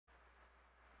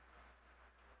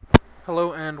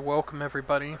Hello and welcome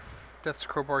everybody. Death's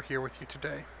Crowbar here with you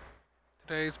today.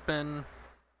 Today's been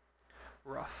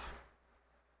rough.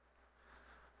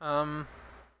 I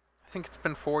think it's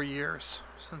been 4 years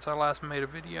since I last made a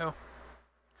video.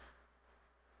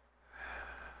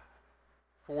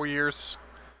 4 years,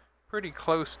 pretty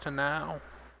close to now.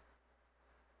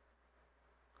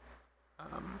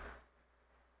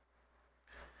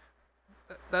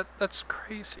 That's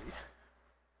crazy.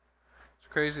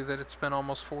 It's crazy that it's been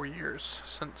almost 4 years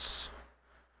since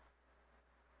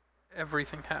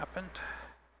everything happened.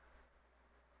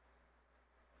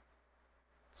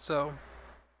 So,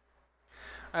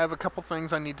 I have a couple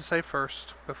things I need to say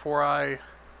first before I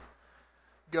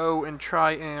go and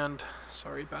try and...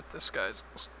 Sorry about this, guys.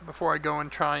 Before I go and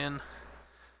try and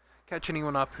catch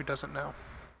anyone up who doesn't know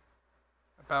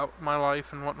about my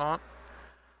life and whatnot.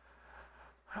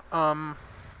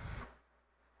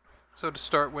 So to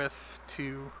start with,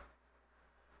 to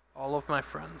all of my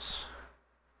friends,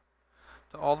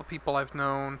 to all the people I've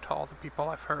known, to all the people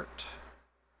I've hurt,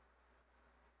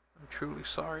 I'm truly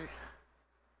sorry.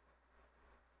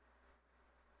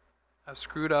 I've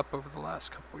screwed up over the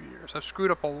last couple of years. I've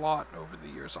screwed up a lot over the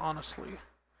years, honestly.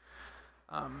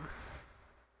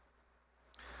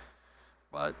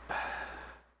 But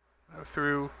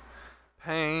through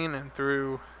pain and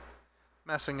through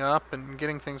messing up and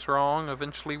getting things wrong,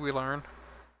 eventually we learn.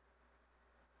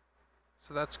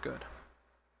 So that's good.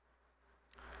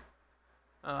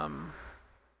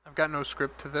 I've got no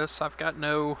script to this. I've got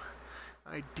no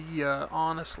idea,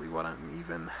 honestly, what I'm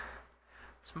even...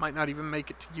 This might not even make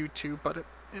it to YouTube, but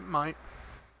it might.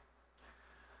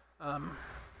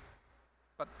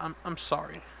 But I'm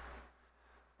sorry.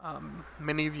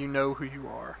 Many of you know who you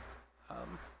are.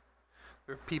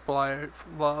 There are people I've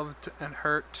loved and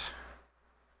hurt,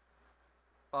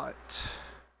 but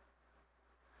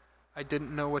I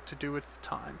didn't know what to do at the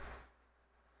time.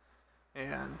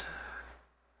 And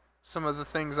some of the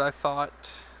things I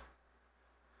thought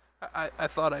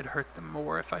I'd hurt them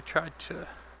more if I tried to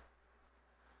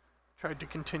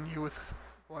continue with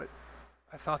what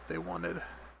I thought they wanted.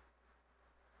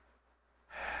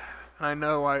 And I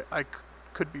know I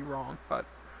could be wrong, but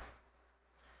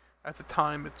at the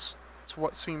time it's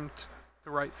what seemed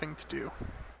the right thing to do.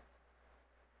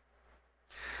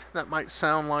 That might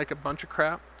sound like a bunch of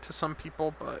crap to some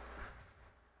people, but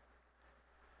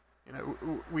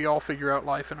we all figure out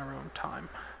life in our own time.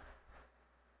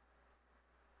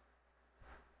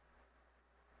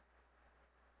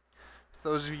 To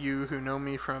those of you who know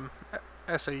me from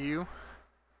SAU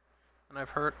and I've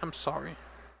hurt, I'm sorry.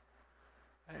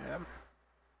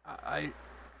 I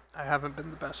haven't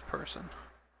been the best person,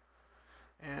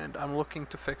 and I'm looking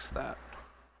to fix that,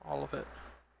 all of it.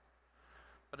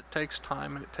 But it takes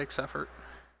time and it takes effort,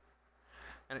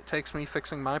 and it takes me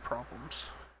fixing my problems.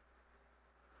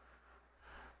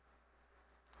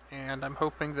 And I'm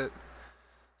hoping that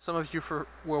some of you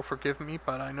will forgive me,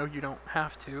 but I know you don't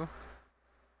have to.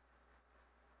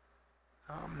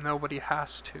 Nobody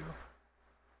has to.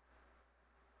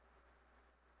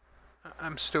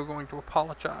 I'm still going to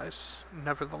apologize,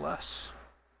 nevertheless.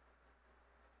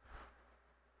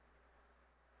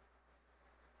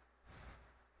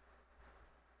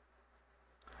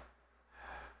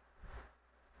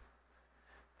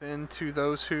 Then to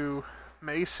those who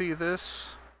may see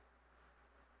this,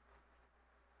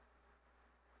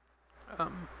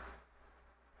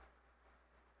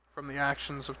 from the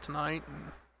actions of tonight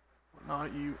and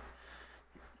whatnot, you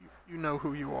know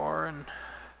who you are, and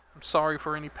I'm sorry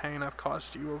for any pain I've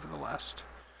caused you over the last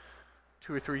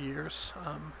 2 or 3 years,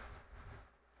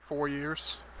 4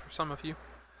 years for some of you.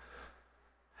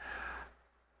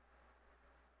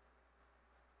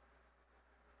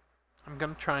 I'm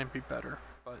gonna try and be better,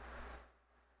 but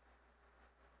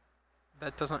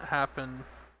that doesn't happen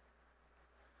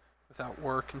without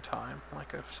work and time,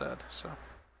 like I've said. So,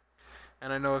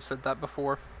 and I know I've said that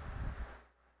before,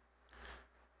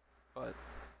 but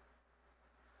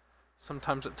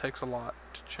sometimes it takes a lot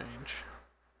to change.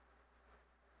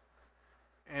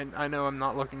 And I know I'm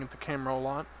not looking at the camera a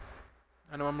lot.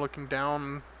 I know I'm looking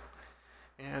down,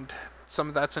 and some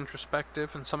of that's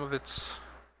introspective, and some of it's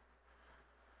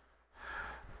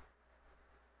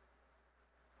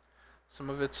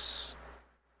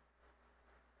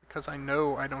because I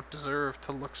know I don't deserve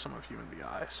to look some of you in the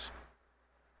eyes,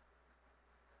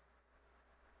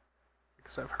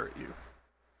 because I've hurt you.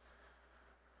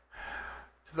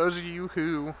 To those of you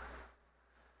who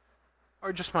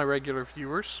are just my regular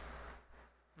viewers,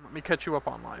 let me catch you up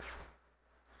on life.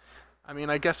 I mean,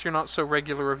 I guess you're not so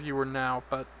regular a viewer now,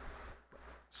 but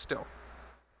still.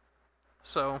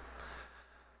 So,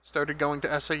 started going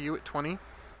to SAU at 20.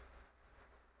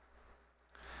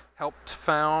 helped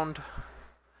found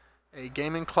a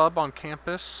gaming club on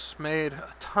campus, made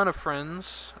a ton of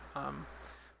friends,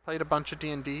 played a bunch of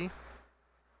D&D.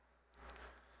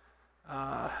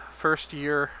 First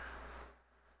year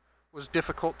was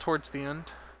difficult towards the end,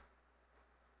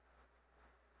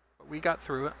 but we got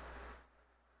through it.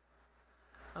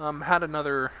 Had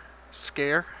another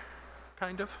scare,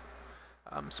 kind of.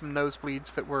 Some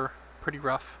nosebleeds that were pretty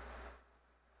rough.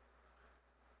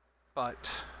 But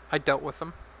I dealt with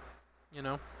them, you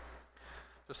know,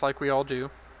 just like we all do.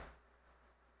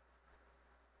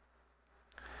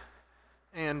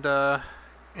 And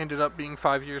ended up being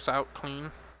 5 years out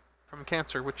clean from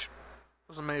cancer, which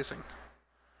was amazing.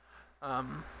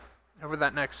 Over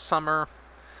that next summer,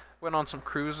 went on some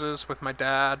cruises with my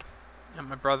dad and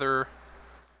my brother,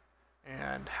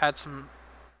 and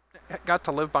got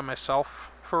to live by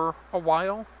myself for a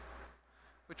while,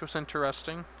 which was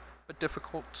interesting but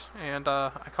difficult. And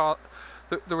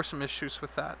there were some issues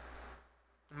with that,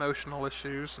 emotional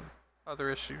issues and other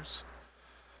issues.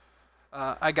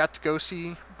 I got to go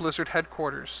see Blizzard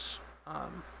headquarters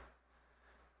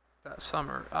that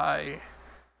summer.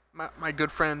 My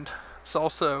good friend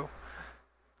Salso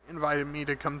invited me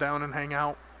to come down and hang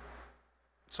out.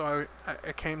 So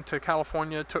I came to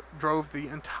California, drove the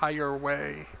entire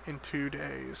way in 2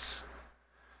 days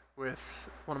with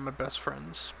one of my best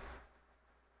friends.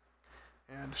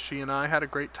 And she and I had a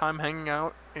great time hanging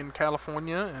out in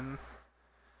California and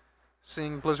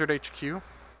seeing Blizzard HQ.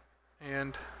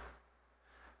 And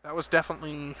that was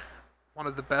definitely one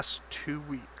of the best 2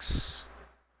 weeks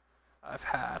I've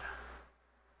had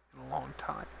in a long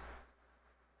time.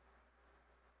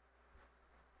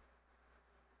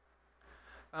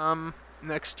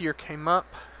 Next year came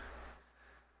up.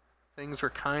 Things were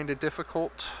kind of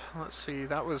difficult. Let's see,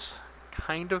 that was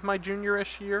kind of my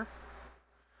junior-ish year.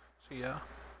 So yeah.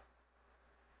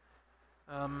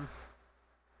 And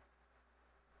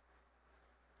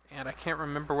I can't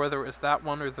remember whether it was that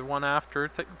one or the one after.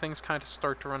 Things kind of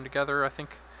start to run together. I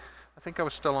think I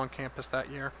was still on campus that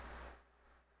year.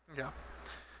 Yeah,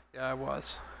 I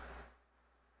was.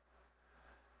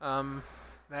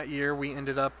 That year we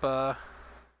ended up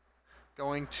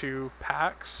going to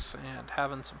PAX and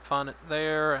having some fun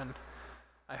there, and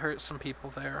I hurt some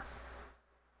people there.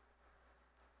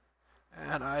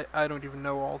 And I don't even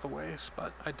know all the ways,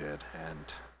 but I did,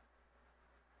 and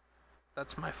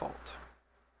that's my fault.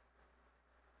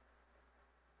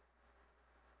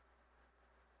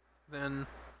 Then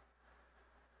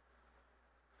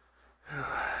I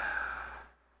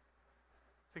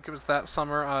think it was that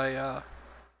summer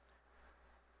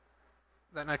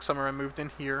that next summer I moved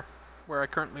in here where I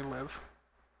currently live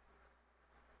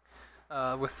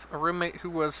with a roommate who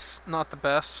was not the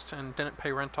best and didn't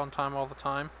pay rent on time all the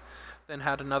time. Then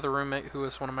had another roommate who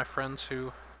was one of my friends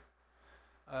who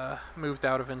moved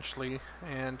out eventually,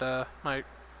 and my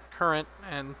current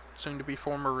and soon-to-be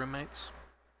former roommates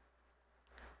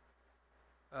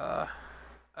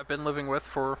I've been living with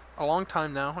for a long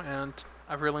time now, and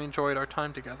I've really enjoyed our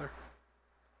time together.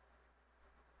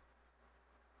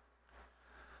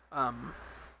 Let's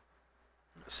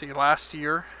see, last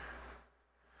year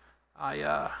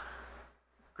I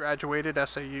graduated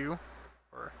SAU,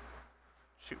 or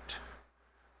shoot,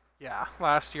 yeah,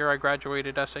 last year I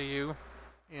graduated SAU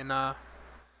in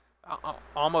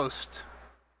almost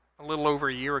a little over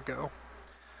a year ago,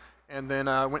 and then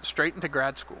went straight into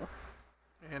grad school.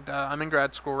 And I'm in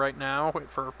grad school right now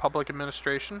for public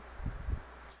administration,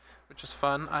 which is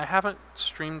fun. I haven't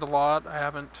streamed a lot. I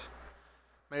haven't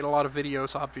made a lot of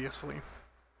videos, obviously.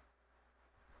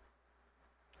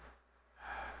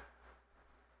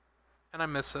 And I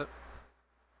miss it.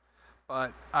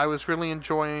 But I was really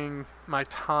enjoying my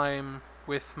time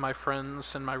with my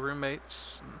friends and my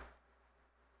roommates. And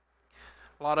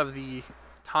a lot of the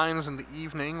times in the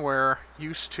evening where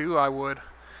used to I would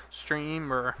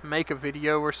stream or make a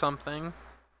video or something.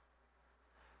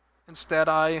 Instead,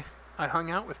 I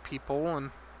hung out with people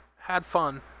and had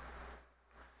fun.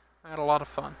 I had a lot of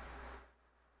fun.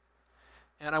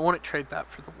 And I wouldn't trade that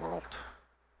for the world,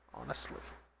 honestly.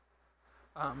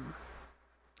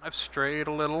 I've strayed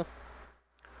a little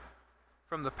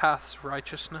from the paths of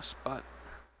righteousness, but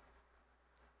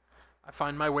I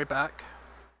find my way back.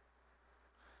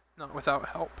 Not without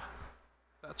help,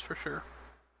 that's for sure.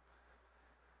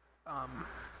 I've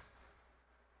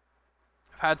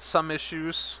had some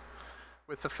issues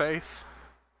with the faith,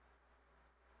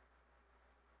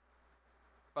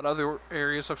 but other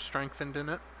areas have strengthened in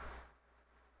it.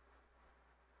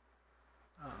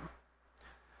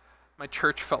 My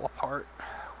church fell apart,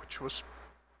 which was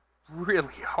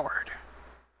really hard.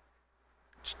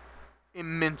 Just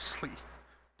immensely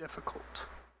difficult.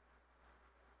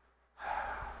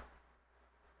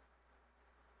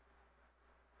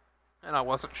 and I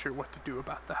wasn't sure what to do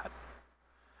about that.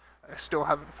 I still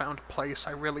haven't found a place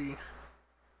I really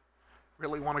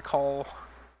want to call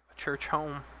a church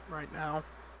home right now,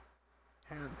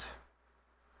 and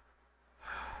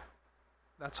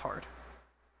that's hard.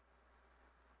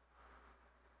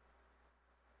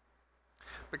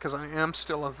 Because I am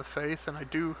still of the faith, and I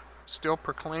do still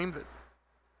proclaim that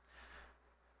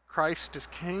Christ is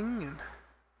King and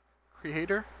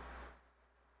Creator.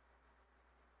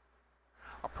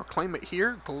 I'll proclaim it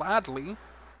here gladly.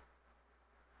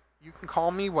 You can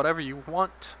call me whatever you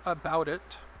want about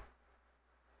it,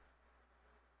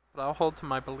 but I'll hold to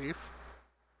my belief.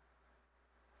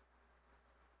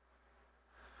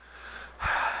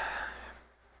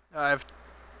 I've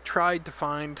tried to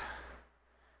find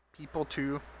people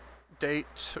to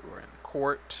date or in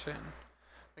court and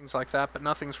things like that, but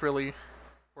nothing's really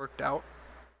worked out.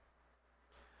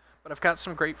 But I've got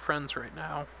some great friends right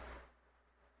now.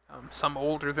 Some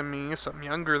older than me, some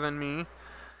younger than me,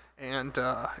 and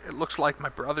it looks like my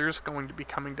brother's going to be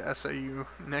coming to SAU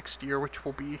next year, which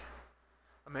will be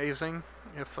amazing.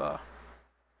 If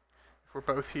we're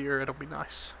both here, it'll be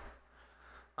nice.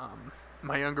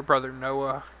 My younger brother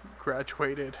Noah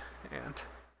graduated, and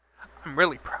I'm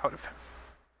really proud of him.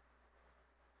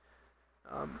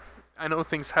 I know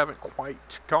things haven't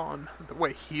quite gone the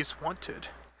way he's wanted,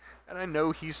 and I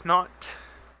know he's not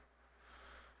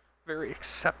very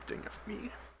accepting of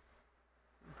me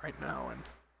right now, and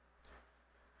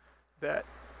that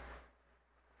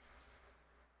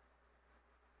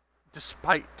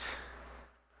despite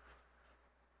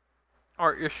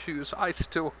our issues, I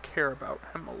still care about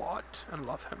him a lot and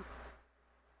love him.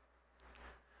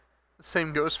 The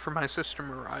same goes for my sister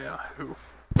Mariah, who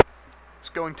is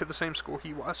going to the same school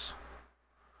he was.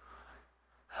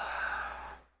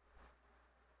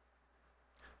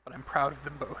 But I'm proud of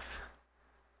them both.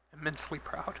 Immensely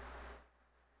proud.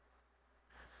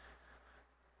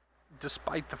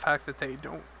 Despite the fact that they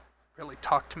don't really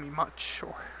talk to me much,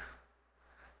 or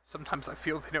sometimes I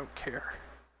feel they don't care.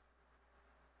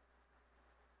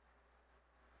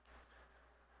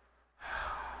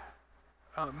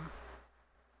 And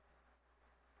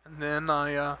then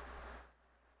I've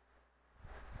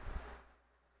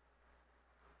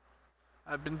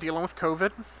been dealing with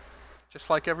COVID, just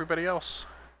like everybody else.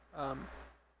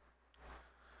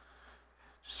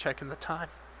 Just checking the time.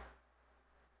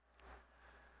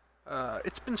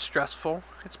 It's been stressful.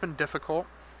 It's been difficult.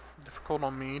 Difficult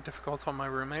on me, difficult on my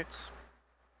roommates.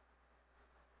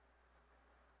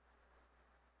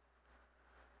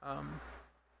 I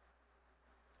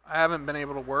haven't been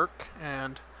able to work,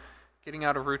 and getting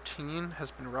out of routine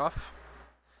has been rough.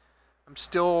 I'm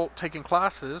still taking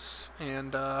classes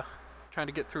and trying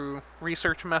to get through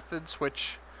research methods,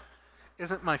 which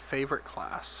isn't my favorite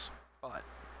class, but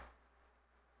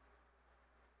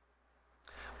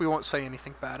we won't say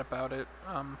anything bad about it.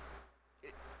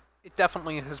 It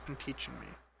definitely has been teaching me.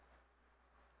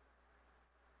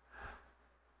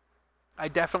 I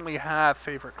definitely have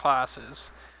favorite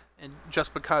classes, and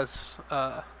just because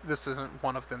this isn't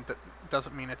one of them, that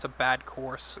doesn't mean it's a bad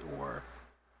course or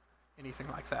anything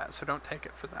like that, so don't take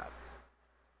it for that.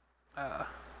 I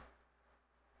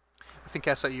think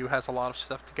SIU has a lot of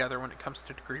stuff together when it comes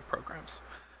to degree programs.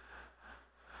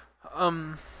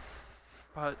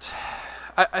 But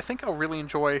I think I'll really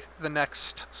enjoy the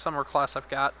next summer class I've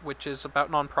got, which is about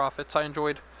nonprofits. I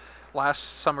enjoyed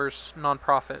last summer's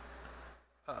nonprofit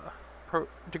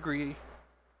degree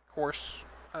course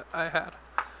I had.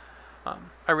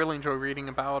 I really enjoy reading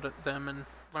about them and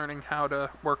learning how to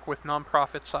work with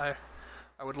nonprofits. I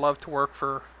would love to work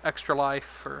for Extra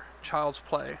Life or Child's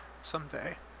Play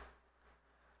someday,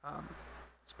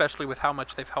 especially with how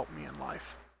much they've helped me in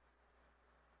life.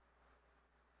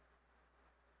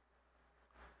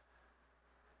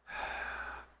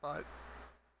 But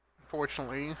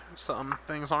unfortunately, some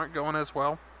things aren't going as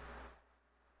well.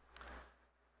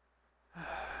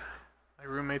 My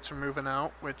roommates are moving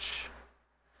out, which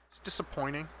is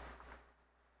disappointing.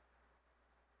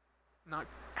 Not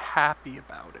happy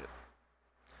about it.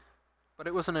 But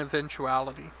it was an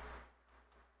eventuality.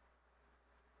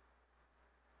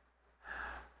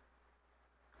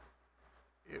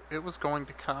 It was going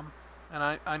to come,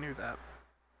 and I knew that.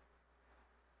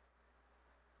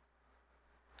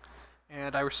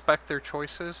 And I respect their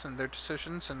choices and their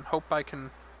decisions, and hope I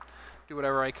can do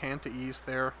whatever I can to ease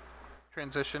their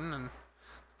transition, and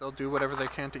they'll do whatever they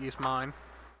can to ease mine.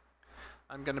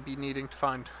 I'm going to be needing to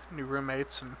find new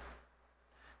roommates and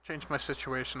change my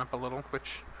situation up a little,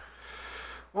 which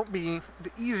won't be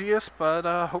the easiest, but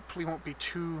hopefully won't be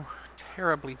too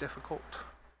terribly difficult.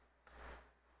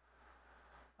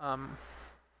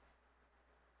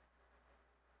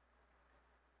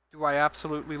 Do I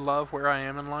absolutely love where I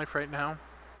am in life right now?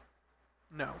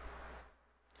 No.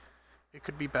 It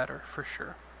could be better, for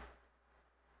sure.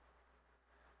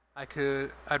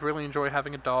 I'd really enjoy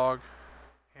having a dog,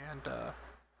 and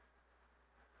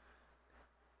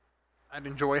I'd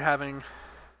enjoy having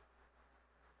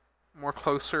more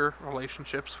closer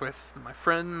relationships with my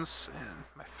friends and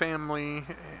my family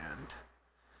and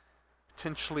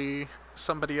potentially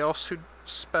somebody else who's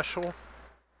special.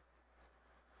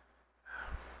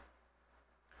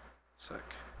 Sick.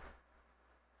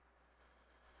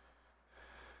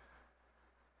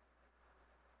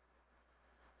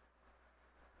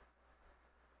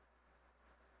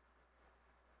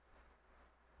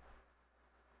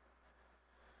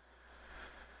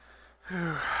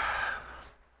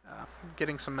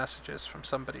 Getting some messages from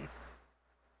somebody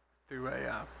through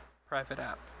a private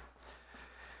app.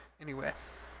 Anyway,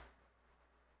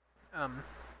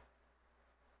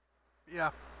 yeah.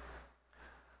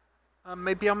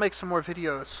 Maybe I'll make some more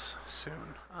videos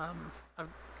soon.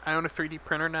 I own a 3D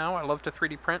printer now. I love to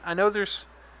 3D print. I know there's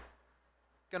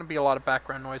going to be a lot of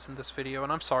background noise in this video,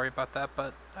 and I'm sorry about that,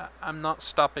 but I'm not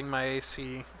stopping my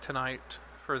AC tonight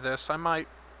for this. I might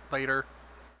later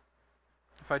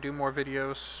if I do more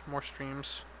videos, more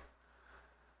streams,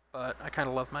 but I kind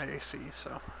of love my AC,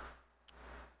 so.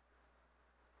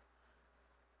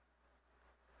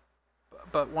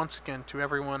 But once again, to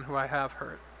everyone who I have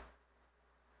hurt,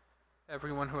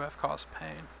 everyone who I've caused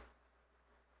pain,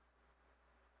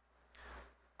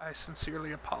 I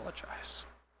sincerely apologize.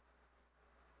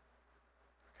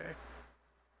 Okay?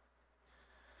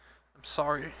 I'm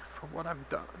sorry for what I've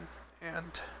done,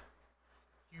 and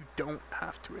you don't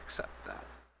have to accept that.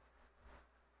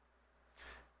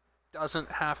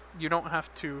 You don't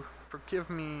have to forgive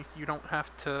me, you don't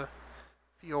have to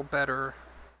feel better,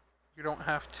 you don't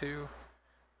have to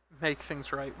make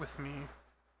things right with me.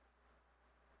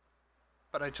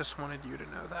 But I just wanted you to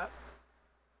know that.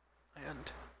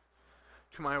 And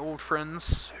to my old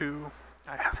friends who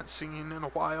I haven't seen in a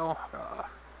while,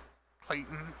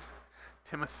 Clayton,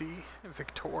 Timothy,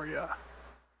 Victoria,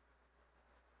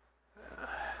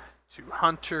 to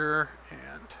Hunter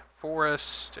and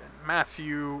Forrest and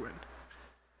Matthew and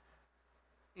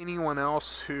anyone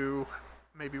else who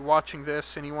may be watching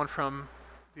this, anyone from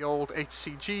the old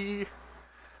HCG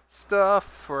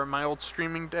stuff or my old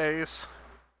streaming days.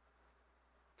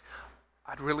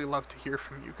 I'd really love to hear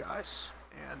from you guys,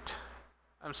 and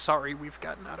I'm sorry we've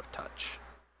gotten out of touch.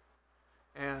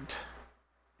 And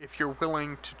if you're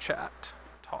willing to chat,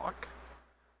 talk,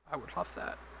 I would love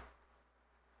that.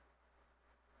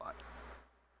 But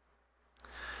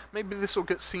maybe this will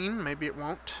get seen, maybe it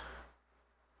won't.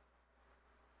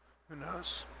 Who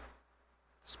knows?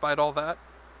 Despite all that,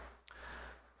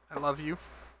 I love you.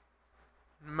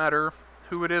 No matter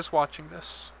who it is watching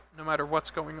this, no matter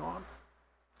what's going on,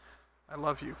 I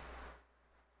love you.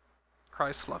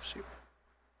 Christ loves you.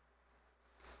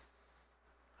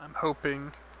 I'm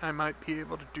hoping I might be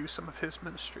able to do some of his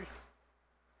ministry.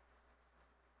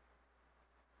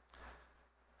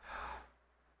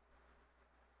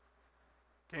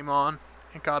 Game on,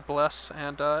 and God bless,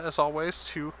 and as always,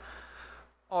 to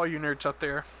all you nerds out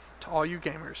there, to all you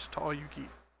gamers, to all you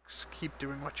geeks, keep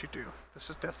doing what you do. This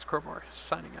is Death's Crowbar,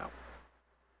 signing out.